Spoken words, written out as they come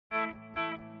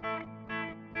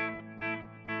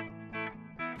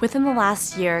Within the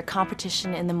last year,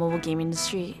 competition in the mobile game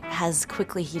industry has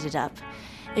quickly heated up.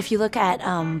 If you look at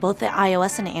both the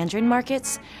iOS and Android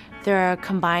markets, there are a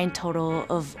combined total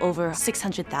of over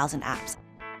 600,000 apps.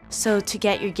 So to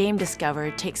get your game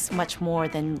discovered takes much more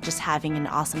than just having an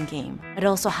awesome game. It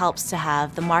also helps to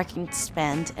have the marketing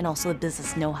spend and also the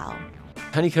business know-how.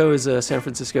 TinyCo is a San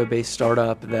Francisco-based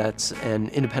startup that's an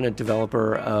independent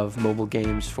developer of mobile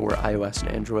games for iOS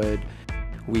and Android.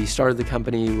 We started the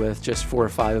company with just 4 or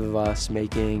 5 of us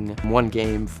making one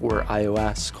game for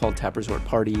iOS called Tap Resort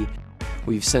Party.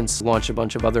 We've since launched a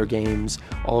bunch of other games.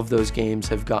 All of those games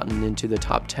have gotten into the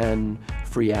top 10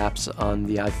 free apps on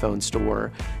the iPhone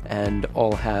store and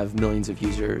all have millions of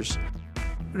users.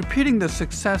 Repeating the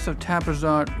success of Tap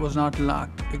Resort was not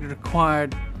luck. It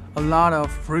required a lot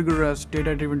of rigorous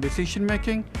data-driven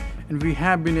decision-making, and we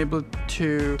have been able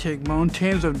to take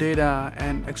mountains of data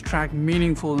and extract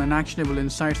meaningful and actionable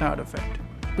insights out of it.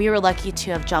 We were lucky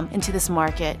to have jumped into this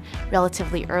market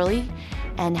relatively early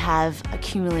and have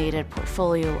accumulated a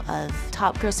portfolio of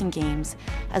top-grossing games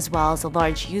as well as a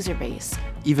large user base.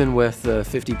 Even with the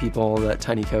 50 people that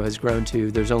TinyCo has grown to,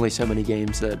 there's only so many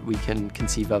games that we can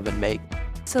conceive of and make.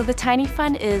 So the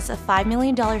TinyFund is a $5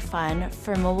 million fund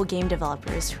for mobile game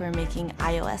developers who are making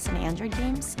iOS and Android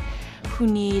games who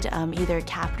need either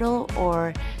capital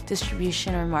or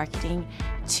distribution or marketing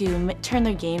to turn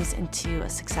their games into a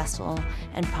successful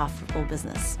and profitable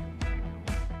business.